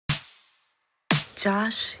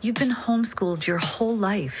Josh, you've been homeschooled your whole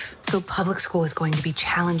life. So public school is going to be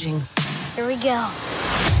challenging. Here we go.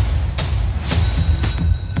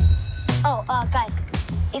 Oh, guys,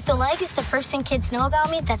 if the leg is the first thing kids know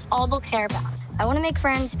about me, that's all they'll care about. I want to make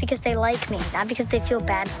friends because they like me, not because they feel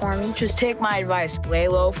bad for me. Just take my advice. Lay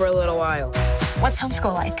low for a little while. What's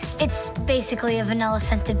homeschool like? It's basically a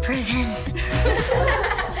vanilla-scented prison.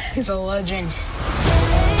 He's a legend.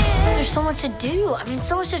 There's so much to do. I mean,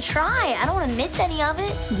 so much to try. I don't want to miss any of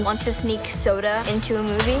it. You want to sneak soda into a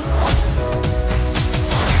movie?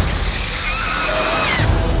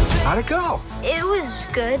 How'd it go? It was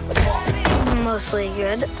good. Mostly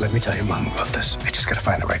good. Let me tell your mom about this. I just gotta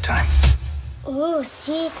find the right time. Ooh,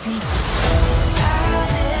 secrets.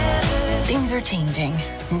 Things are changing,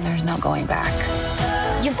 and there's no going back.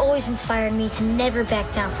 You've always inspired me to never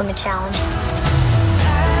back down from a challenge.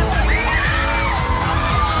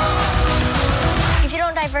 If you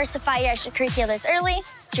don't diversify your extracurriculars early,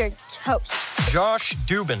 you're toast. Josh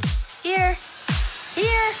Dubin. Here.